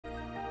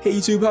Hey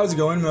YouTube, how's it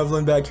going?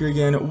 Mevlin back here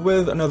again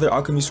with another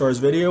Alchemy Stars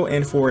video,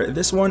 and for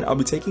this one I'll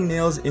be taking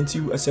Nails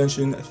into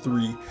Ascension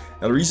 3. Now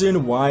the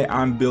reason why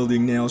I'm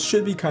building Nails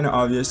should be kind of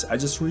obvious. I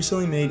just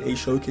recently made a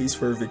showcase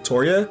for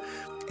Victoria,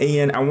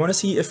 and I want to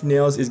see if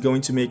Nails is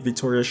going to make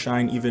Victoria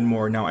shine even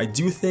more. Now I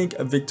do think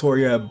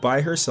Victoria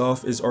by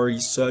herself is already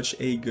such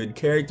a good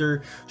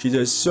character. She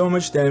does so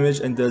much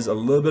damage and does a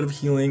little bit of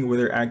healing with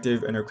her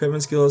active and her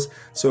equipment skills,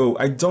 so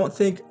I don't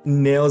think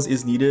Nails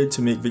is needed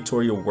to make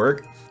Victoria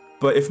work.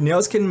 But if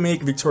Nails can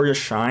make Victoria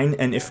shine,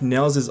 and if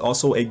Nails is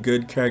also a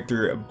good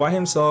character by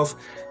himself,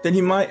 then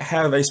he might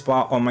have a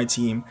spot on my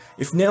team.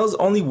 If Nails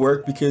only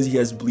work because he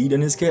has bleed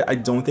in his kit, I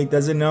don't think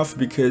that's enough,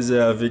 because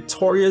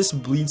Victoria's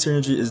bleed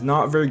synergy is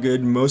not very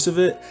good. Most of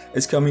it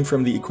is coming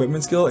from the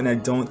equipment skill, and I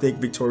don't think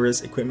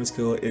Victoria's equipment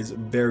skill is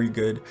very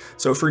good.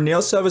 So for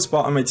Nails to have a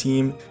spot on my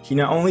team, he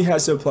not only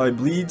has to apply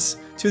bleeds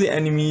to the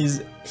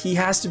enemies, he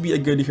has to be a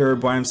good hero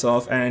by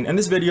himself, and in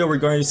this video we're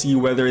going to see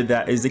whether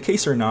that is the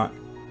case or not.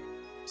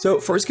 So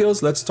for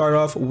skills, let's start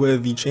off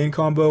with the chain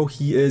combo.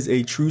 He is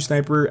a true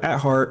sniper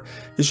at heart.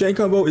 His chain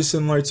combo is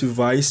similar to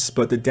Vice,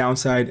 but the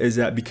downside is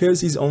that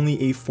because he's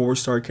only a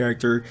 4-star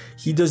character,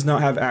 he does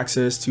not have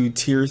access to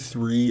tier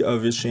 3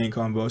 of his chain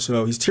combo.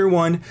 So he's tier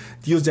 1,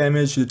 deals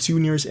damage to the 2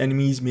 nearest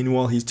enemies,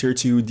 meanwhile he's tier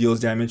 2, deals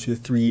damage to the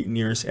 3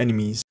 nearest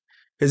enemies.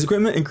 His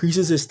equipment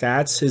increases his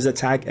stats, his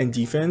attack and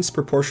defense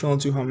proportional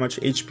to how much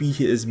HP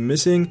he is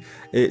missing.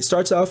 It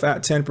starts off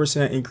at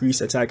 10% increased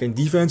attack and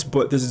defense,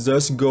 but this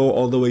does go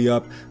all the way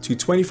up to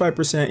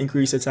 25%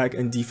 increased attack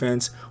and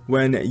defense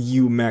when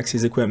you max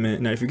his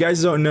equipment. Now if you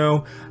guys don't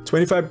know,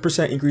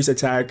 25% increased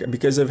attack,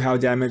 because of how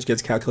damage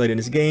gets calculated in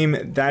this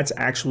game, that's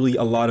actually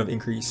a lot of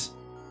increase.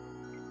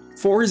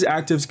 For his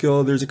active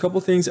skill, there's a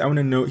couple things I want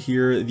to note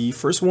here. The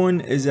first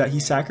one is that he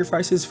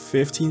sacrifices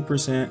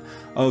 15%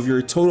 of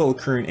your total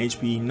current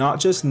HP, not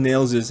just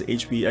Nails'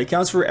 HP. It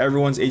counts for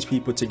everyone's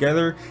HP put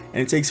together,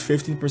 and it takes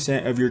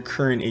 15% of your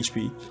current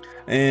HP.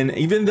 And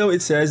even though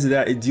it says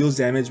that it deals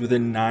damage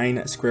within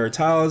 9 square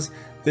tiles,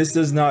 this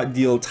does not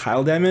deal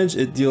tile damage.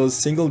 It deals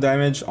single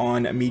damage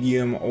on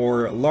medium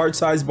or large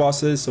size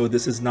bosses, so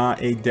this is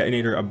not a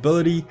detonator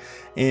ability.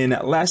 And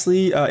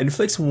lastly,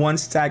 inflicts 1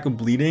 stack of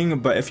bleeding,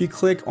 but if you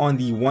click on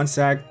the 1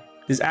 stack,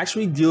 this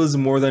actually deals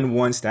more than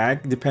 1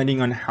 stack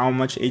depending on how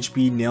much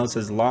HP Nails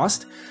has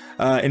lost.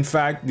 In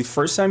fact, the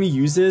first time you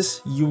use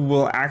this, you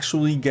will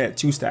actually get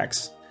 2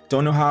 stacks.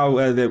 Don't know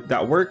how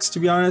that works, to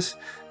be honest.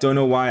 Don't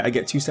know why I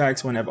get 2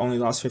 stacks when I've only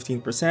lost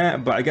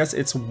 15%, but I guess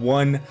it's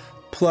 1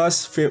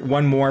 plus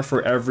 1 more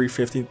for every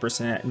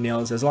 15%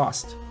 Nails has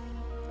lost.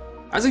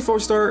 As a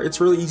 4-star, it's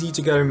really easy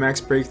to get a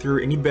max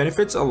breakthrough, and he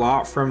benefits a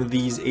lot from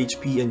these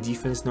HP and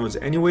defense nodes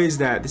anyways,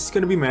 that this is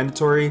going to be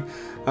mandatory,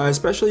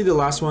 especially the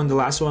last one. The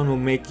last one will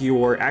make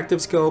your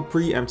active skill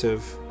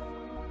preemptive.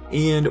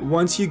 And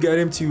once you get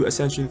him to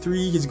Ascension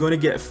 3, he's going to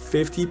get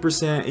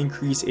 50%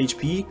 increased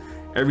HP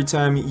every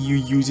time you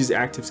use his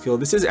active skill.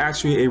 This is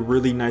actually a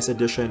really nice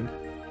addition.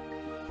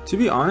 To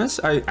be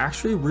honest, I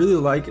actually really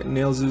like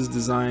Nails'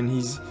 design.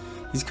 He's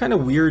kind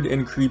of weird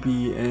and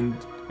creepy, and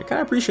I kind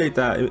of appreciate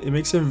that. It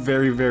makes him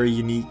very, very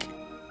unique.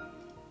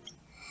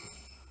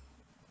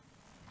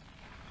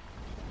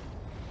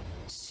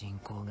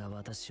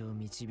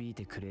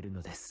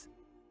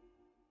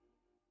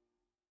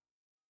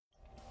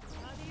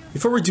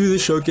 Before we do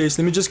this showcase,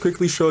 let me just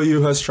quickly show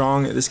you how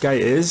strong this guy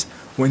is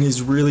when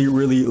he's really,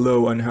 really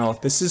low on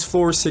health. This is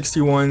floor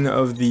 61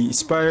 of the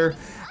Spire,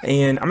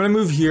 and I'm gonna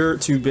move here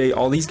to bait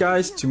all these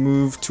guys to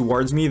move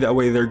towards me, that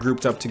way they're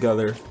grouped up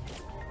together.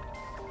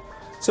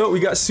 So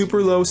we got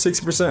super low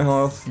 60%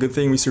 health. Good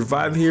thing we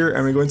survived here,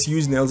 and we're going to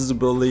use Nails'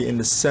 ability in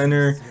the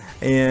center,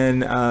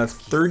 and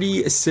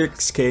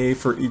 36k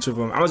for each of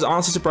them. I was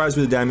honestly surprised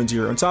with the damage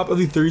here. On top of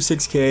the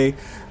 36k,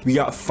 we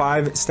got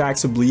 5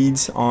 stacks of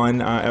bleeds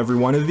on every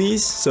one of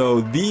these.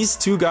 So these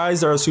 2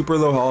 guys that are super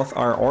low health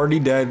are already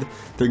dead.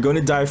 They're going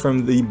to die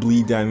from the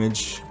bleed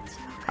damage.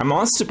 I'm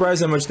honestly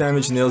surprised how much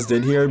damage Nails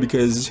did here,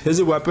 because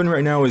his weapon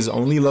right now is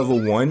only level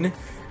 1.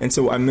 And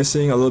so I'm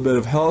missing a little bit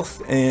of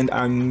health, and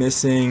I'm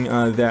missing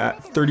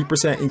that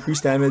 30%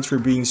 increased damage for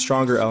being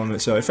stronger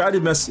element. So if I had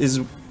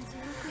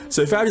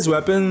his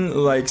weapon,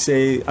 like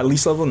say at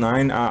least level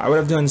 9, I would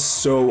have done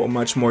so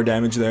much more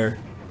damage there.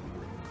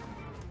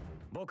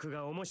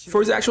 For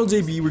his actual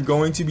JB, we're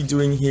going to be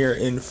doing here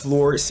in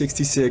floor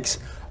 66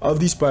 of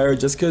the Spire,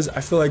 just because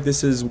I feel like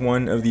this is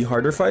one of the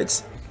harder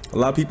fights. A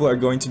lot of people are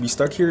going to be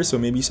stuck here, so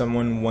maybe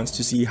someone wants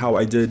to see how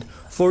I did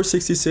floor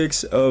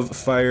 66 of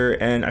Fire,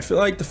 and I feel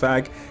like the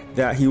fact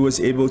that he was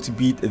able to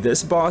beat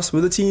this boss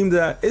with a team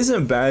that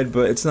isn't bad,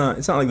 but it's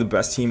not like the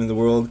best team in the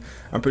world.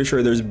 I'm pretty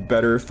sure there's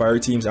better Fire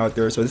teams out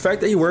there, so the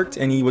fact that he worked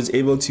and he was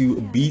able to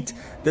beat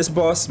this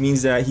boss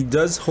means that he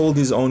does hold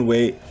his own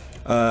weight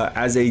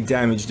as a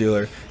damage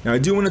dealer. Now I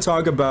do want to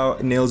talk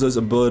about Nails'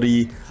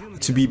 ability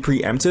to be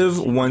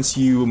preemptive once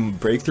you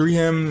break through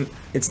him.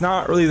 It's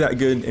not really that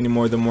good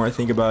anymore the more I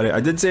think about it.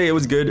 I did say it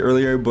was good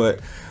earlier,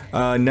 but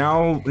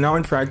now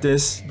in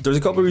practice, there's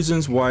a couple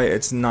reasons why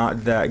it's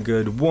not that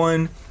good.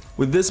 One,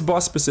 With this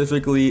boss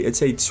specifically,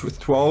 it's a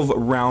 12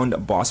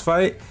 round boss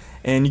fight,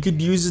 and you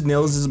could use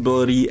Nails'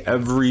 ability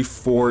every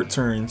 4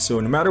 turns. So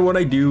no matter what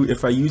I do,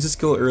 if I use a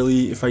skill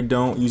early, if I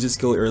don't use a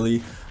skill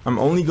early, I'm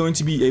only going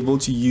to be able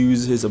to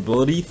use his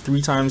ability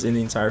 3 times in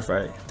the entire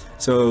fight.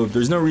 So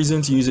there's no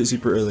reason to use it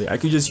super early. I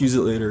could just use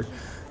it later.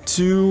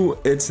 2,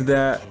 it's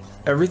that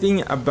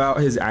everything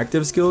about his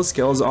active skill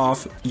scales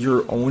off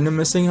your own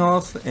missing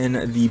health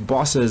and the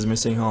boss's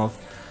missing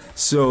health.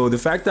 So the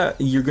fact that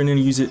you're going to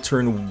use it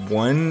turn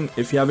 1,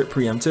 if you have it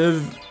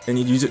preemptive and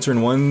you use it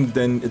turn 1,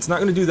 then it's not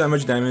going to do that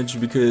much damage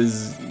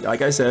because,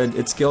 like I said,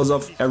 it scales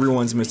off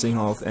everyone's missing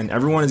health and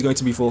everyone is going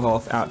to be full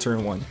health at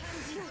turn 1.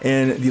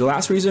 And the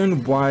last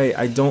reason why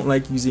I don't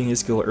like using his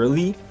skill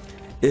early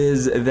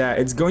is that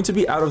it's going to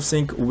be out of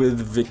sync with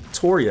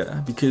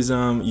Victoria because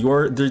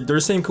they're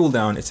the same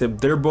cooldown, except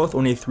they're both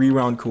on a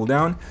 3-round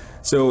cooldown.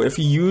 So if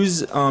you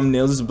use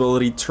Nails'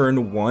 ability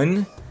turn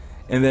 1,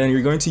 and then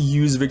you're going to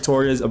use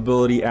Victoria's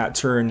ability at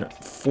turn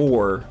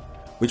 4,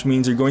 which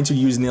means you're going to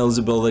use Nails'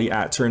 ability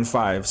at turn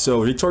 5.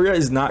 So Victoria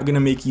is not going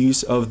to make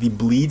use of the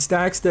bleed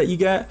stacks that you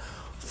get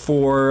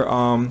for,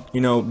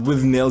 you know,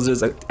 with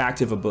Nails'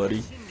 active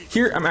ability.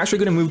 Here, I'm actually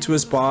going to move to a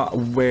spot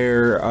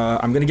where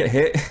I'm going to get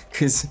hit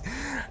because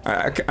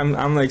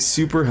I'm like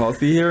super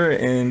healthy here,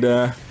 and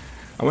I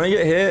want to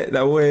get hit.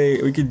 That way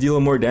we could deal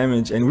more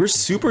damage. And we're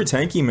super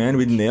tanky, man,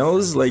 with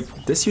Nails.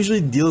 Like, this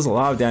usually deals a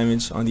lot of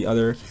damage on the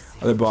other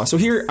boss. So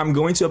here I'm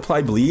going to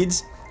apply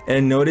bleeds,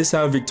 and notice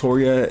how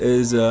Victoria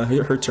is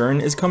her turn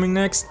is coming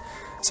next.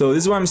 So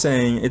this is what I'm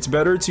saying, it's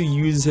better to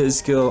use his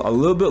skill a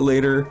little bit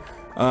later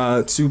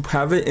to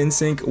have it in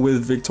sync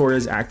with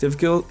Victoria's active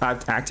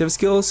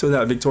skill so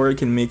that Victoria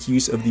can make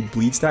use of the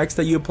bleed stacks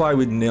that you apply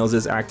with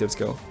Nails' active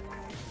skill.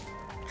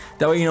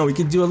 That way, you know, we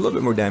can do a little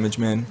bit more damage,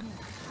 man.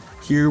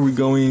 Here we're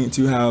going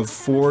to have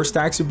 4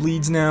 stacks of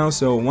bleeds now.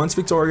 So once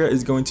Victoria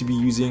is going to be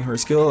using her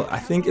skill, I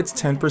think it's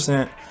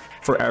 10%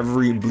 for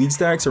every bleed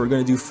stack, so we're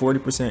going to do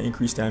 40%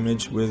 increased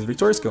damage with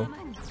Victoria's skill,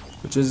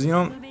 which is, you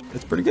know,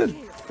 it's pretty good.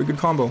 It's a pretty good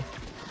combo.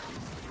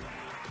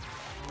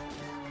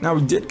 Now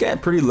we did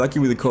get pretty lucky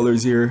with the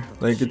colors here.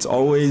 Like it's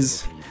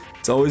always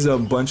a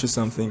bunch of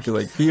something.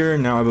 Like here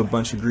now I have a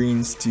bunch of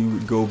greens to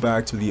go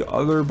back to the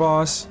other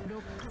boss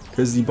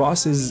because the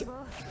boss is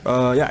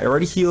yeah, I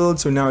already healed,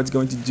 so now it's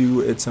going to do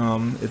its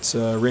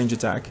range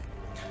attack.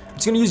 I'm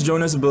just gonna use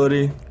Jonah's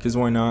ability because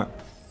why not?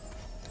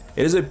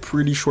 It is a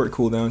pretty short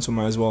cooldown, so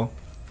might as well.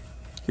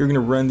 You're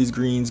gonna run these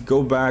greens,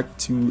 go back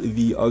to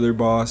the other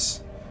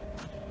boss.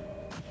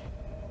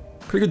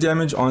 Pretty good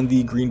damage on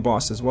the green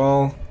boss as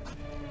well.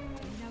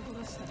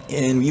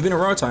 And even a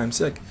raw time,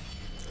 sick.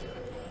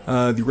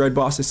 The red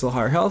boss is still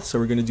higher health, so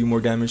we're gonna do more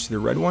damage to the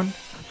red one.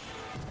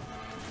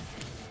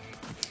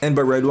 And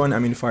by red one, I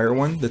mean fire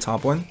one, the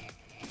top one.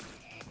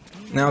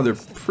 Now they're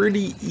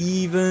pretty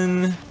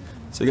even,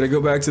 so you gotta go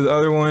back to the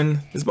other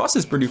one. This boss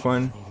is pretty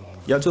fun.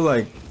 You have to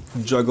like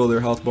juggle their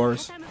health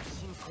bars.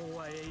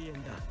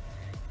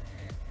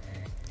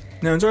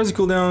 Now in terms of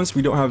cooldowns,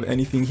 we don't have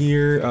anything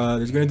here.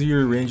 There's gonna do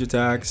your range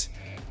attacks.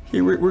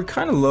 Here we're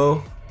kind of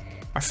low.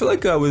 I feel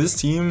like with this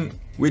team,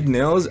 with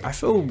Nails, I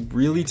feel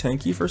really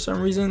tanky for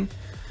some reason.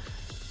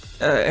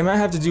 It might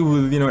have to do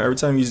with, you know, every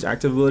time you use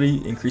active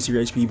ability, increase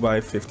your HP by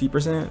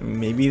 50%.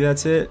 Maybe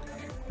that's it.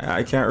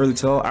 I can't really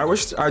tell.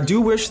 I do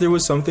wish there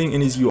was something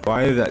in his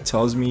UI that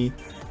tells me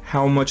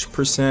how much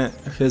percent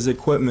his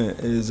equipment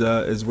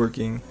is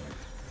working.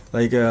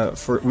 Like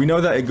we know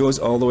that it goes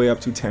all the way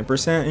up to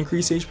 10%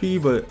 increase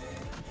HP, but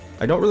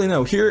I don't really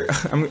know. Here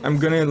I'm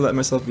gonna let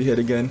myself be hit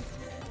again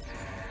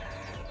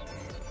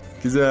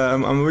because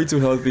I'm way too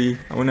healthy.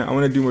 I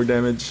wanna do more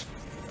damage.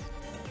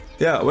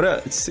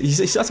 Yeah,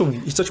 he's such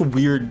a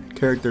weird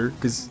character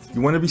because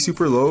you want to be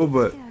super low,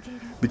 but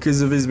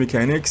because of his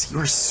mechanics, you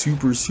are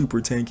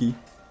super tanky.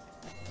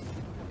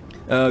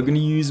 Gonna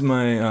use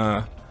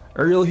my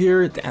Ariel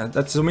here. Damn,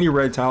 that's so many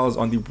red tiles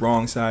on the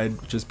wrong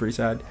side, which is pretty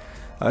sad.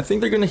 I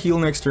think they're gonna heal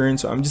next turn,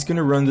 so I'm just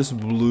gonna run this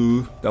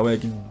blue. That way I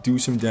can do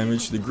some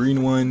damage to the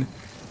green one,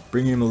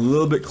 bring him a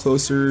little bit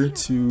closer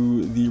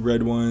to the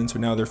red one. So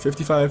now they're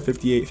 55,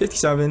 58,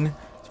 57.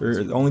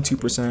 So only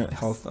 2%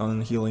 health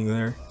on healing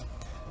there.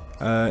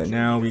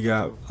 Now we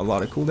got a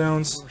lot of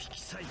cooldowns.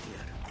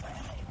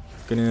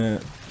 Gonna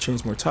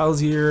change more tiles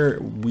here.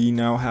 We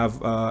now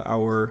have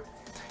our...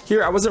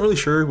 Here I wasn't really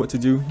sure what to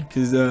do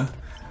because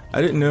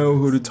I didn't know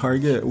who to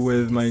target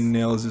with my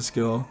Nails'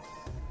 skill.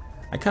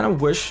 I kind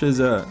of wish his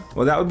well,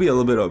 that would be a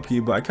little bit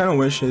OP, but I kind of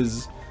wish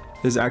his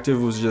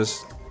active was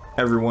just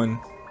everyone,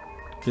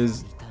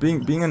 because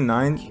being a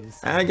 9,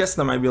 I guess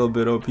that might be a little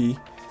bit OP.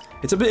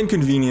 It's a bit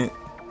inconvenient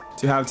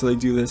to have to like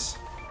do this.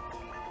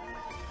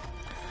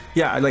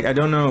 Yeah, I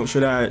don't know,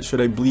 should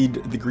I bleed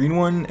the green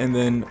one and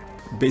then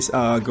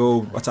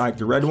go attack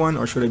the red one,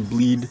 or should I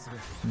bleed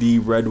the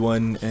red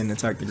one and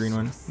attack the green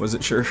one?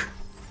 Wasn't sure.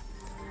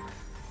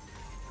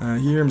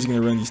 Here I'm just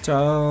gonna run these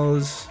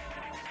tiles.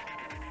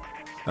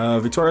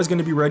 Victoria's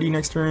gonna be ready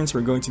next turn, so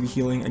we're going to be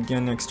healing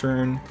again next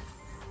turn.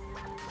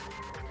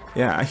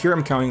 Yeah, here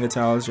I'm counting the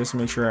tiles just to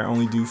make sure I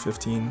only do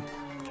 15.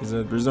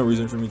 because there's no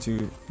reason for me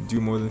to do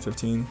more than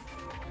 15.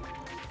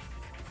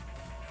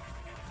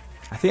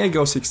 I think I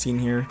go 16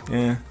 here.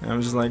 Yeah, I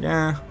was just like,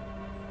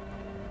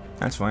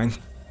 that's fine.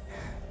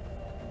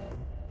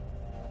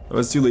 I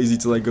was too lazy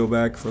to like go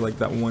back for like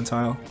that one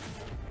tile.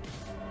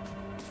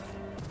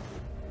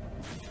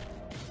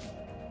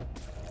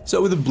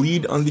 So with the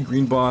bleed on the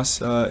green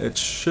boss, it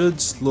should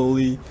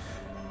slowly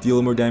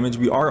deal more damage.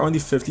 We are on the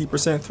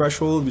 50%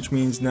 threshold, which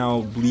means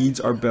now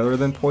bleeds are better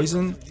than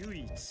poison.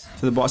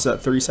 So the boss is at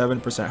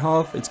 37%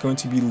 health. It's going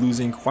to be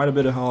losing quite a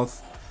bit of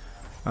health.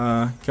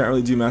 Can't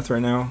really do math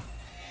right now.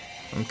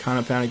 I'm kind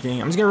of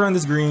panicking. I'm just gonna run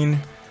this green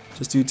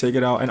just to take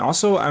it out. And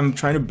also I'm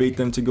trying to bait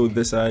them to go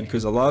this side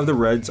because a lot of the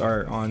reds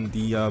are on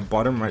the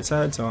bottom right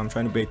side. So I'm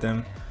trying to bait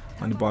them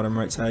on the bottom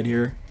right side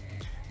here.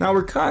 Now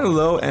we're kind of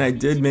low, and I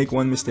did make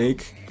one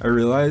mistake. I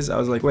realized, I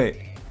was like, wait,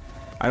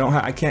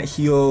 I can't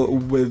heal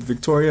with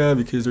Victoria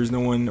because there's no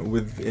one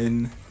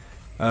within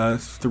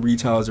 3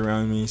 tiles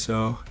around me.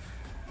 So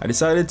I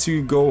decided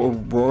to go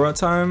Aurora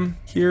time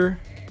here,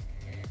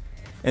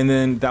 and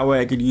then that way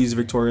I could use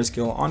Victoria's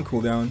skill on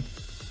cooldown.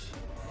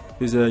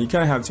 Because you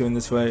kind of have to in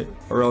this fight,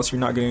 or else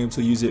you're not going to be able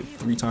to use it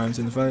 3 times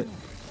in the fight.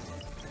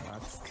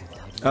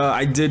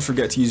 I did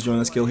forget to use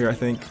Jonah's skill here, I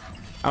think.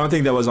 I don't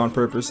think that was on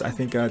purpose. I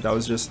think that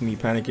was just me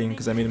panicking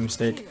because I made a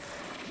mistake.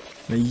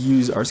 I'm gonna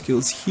use our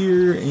skills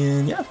here,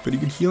 and yeah, pretty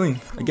good healing.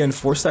 Again,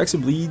 4 stacks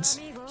of bleeds,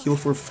 heal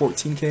for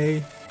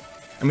 14k.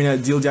 I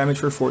mean, deal damage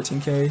for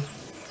 14k.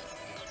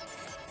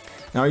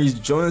 Now I use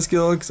Jonah's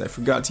skill because I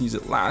forgot to use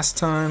it last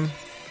time.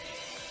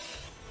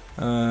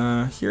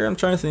 Here I'm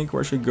trying to think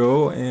where I should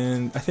go,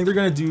 and I think they're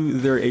gonna do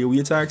their AoE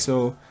attack,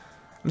 so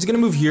I'm just gonna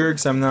move here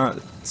because I'm not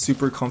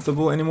super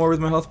comfortable anymore with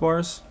my health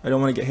bars. I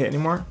don't want to get hit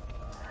anymore.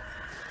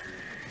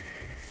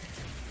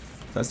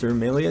 That's their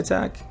melee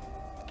attack.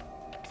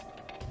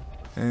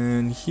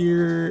 And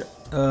here,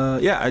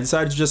 yeah, I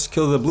decided to just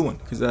kill the blue one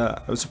because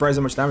I was surprised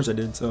how much damage I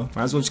did, so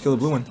might as well just kill the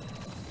blue one.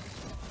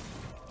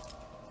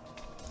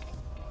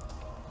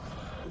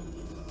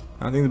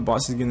 I think the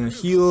boss is gonna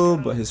heal,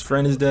 but his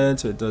friend is dead,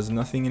 so it does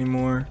nothing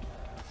anymore.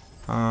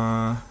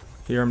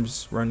 Here I'm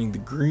just running the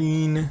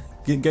green,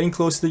 getting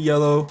close to the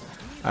yellow.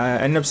 I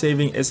ended up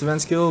saving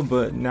Istvan's skill,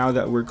 but now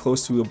that we're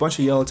close to a bunch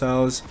of yellow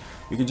tiles,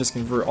 we can just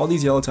convert all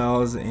these yellow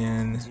tiles,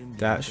 and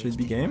that should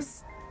be game.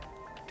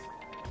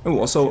 Oh,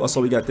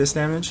 also we got this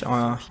damage.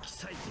 Yeah,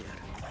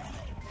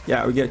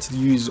 we get to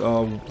use.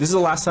 This is the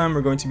last time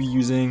we're going to be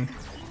using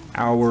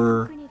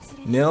our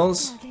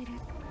nails.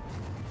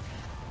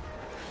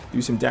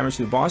 Do some damage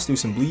to the boss. Do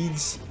some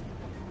bleeds.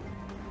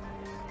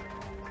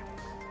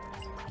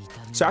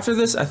 So after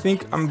this, I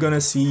think I'm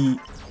gonna see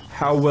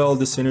how well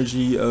the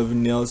synergy of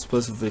nails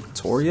plus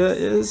Victoria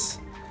is,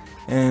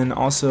 and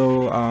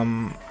also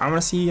I'm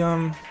gonna see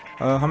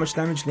how much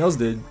damage nails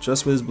did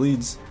just with his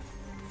bleeds.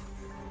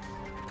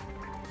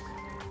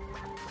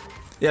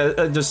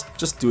 Yeah,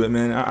 just do it,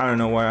 man. I don't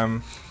know why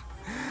I'm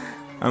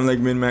like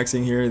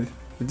min-maxing here.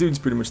 The dude's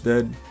pretty much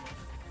dead.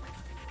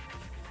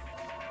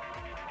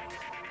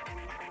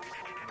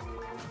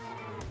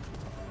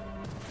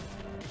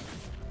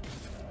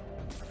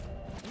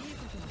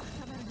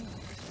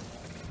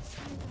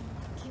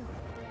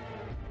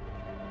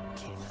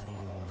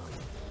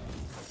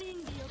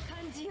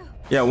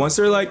 Yeah, once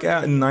they're like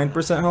at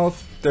 9%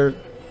 health,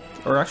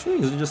 or actually,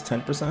 is it just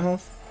 10%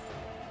 health?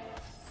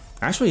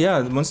 Actually, yeah,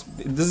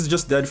 this is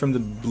just dead from the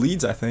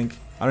bleeds, I think.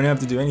 I don't have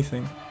to do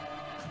anything.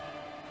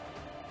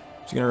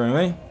 He's gonna run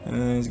away,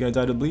 and then he's gonna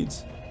die to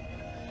bleeds.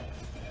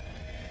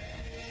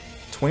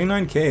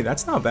 29k,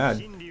 that's not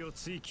bad.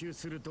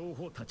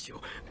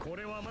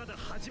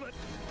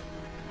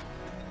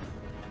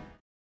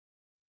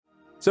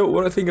 So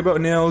what I think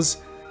about Nails,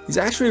 he's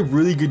actually a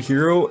really good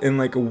hero in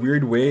like a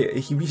weird way.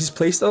 His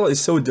playstyle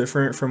is so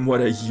different from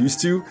what I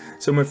used to.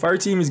 So my fire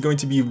team is going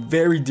to be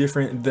very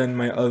different than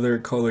my other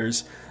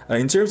colors.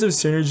 In terms of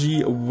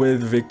synergy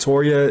with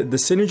Victoria, the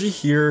synergy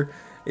here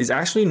is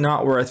actually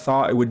not where I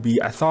thought it would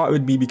be. I thought it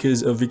would be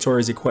because of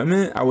Victoria's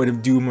equipment. I would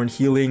have do more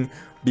healing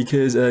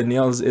because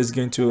Nails is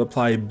going to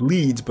apply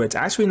bleeds, but it's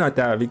actually not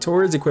that.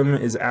 Victoria's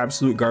equipment is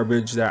absolute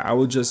garbage that I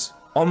will just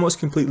almost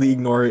completely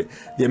ignore it.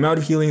 The amount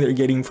of healing they're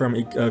getting from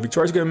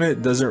Victoria's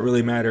equipment doesn't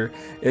really matter.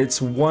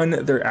 It's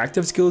one, their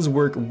active skills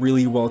work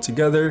really well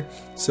together.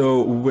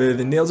 So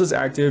with Nails'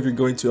 active, you're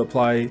going to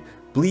apply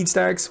bleed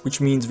stacks, which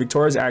means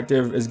Victoria's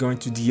active is going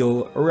to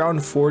deal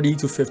around 40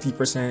 to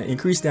 50%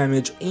 increased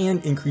damage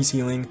and increased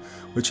healing,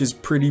 which is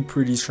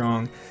pretty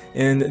strong.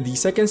 And the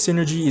second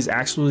synergy is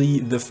actually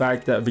the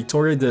fact that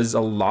Victoria does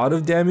a lot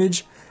of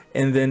damage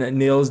and then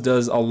Nails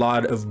does a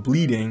lot of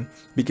bleeding,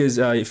 because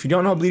if you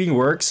don't know how bleeding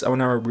works, I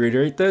want to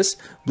reiterate this.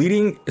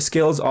 Bleeding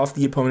scales off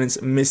the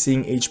opponent's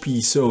missing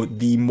HP, so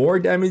the more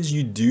damage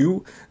you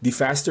do, the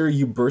faster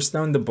you burst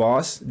down the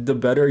boss, the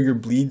better your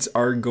bleeds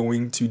are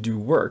going to do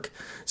work.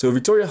 So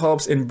Victoria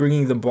helps in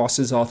bringing the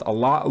boss's health a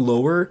lot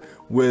lower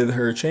with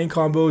her chain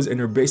combos and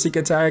her basic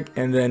attack,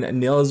 and then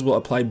Nails will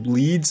apply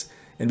bleeds,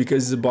 and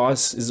because the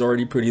boss is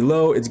already pretty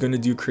low, it's going to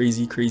do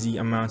crazy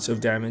amounts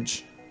of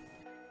damage.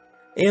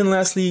 And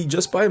lastly,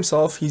 just by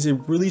himself, he's a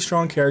really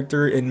strong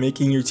character in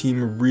making your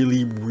team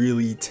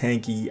really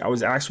tanky. I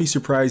was actually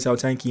surprised how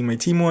tanky my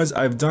team was.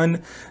 I've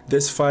done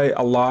this fight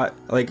a lot,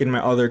 like in my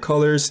other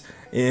colors.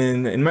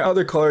 In my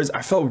other colors,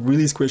 I felt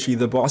really squishy.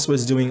 The boss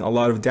was doing a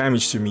lot of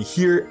damage to me.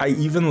 Here, I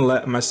even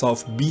let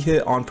myself be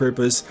hit on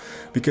purpose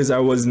because I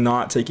was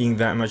not taking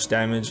that much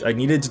damage. I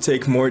needed to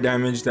take more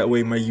damage, that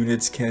way my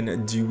units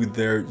can do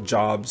their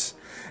jobs.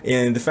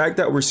 And the fact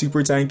that we're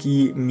super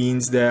tanky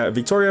means that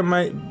Victoria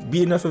might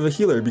be enough of a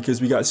healer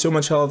because we got so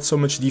much health, so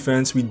much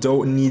defense, we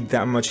don't need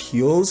that much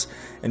heals.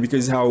 And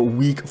because how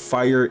weak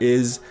fire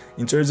is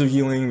in terms of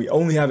healing, we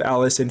only have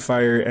Alice in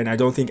fire, and I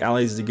don't think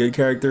Alice is a good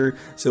character.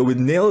 So with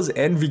Nails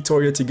and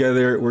Victoria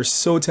together, we're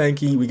so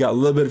tanky, we got a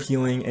little bit of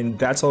healing, and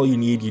that's all you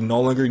need. You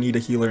no longer need a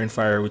healer in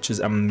fire, which is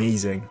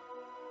amazing.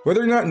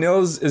 Whether or not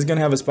Nails is going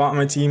to have a spot on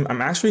my team,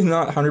 I'm actually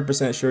not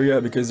 100% sure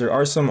yet because there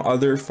are some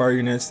other fire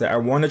units that I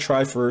want to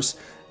try first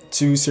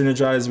to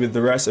synergize with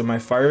the rest of my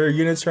fire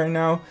units right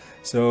now.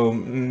 So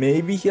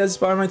maybe he has a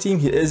spot on my team.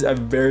 He is a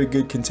very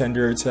good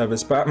contender to have a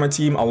spot on my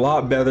team, a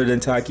lot better than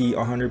Taki,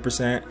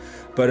 100%.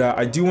 But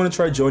I do want to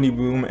try Joni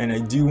Boom, and I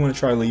do want to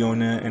try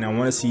Leona, and I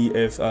want to see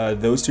if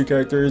those two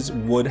characters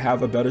would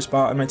have a better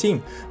spot on my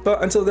team.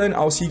 But until then,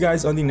 I'll see you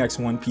guys on the next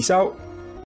one. Peace out.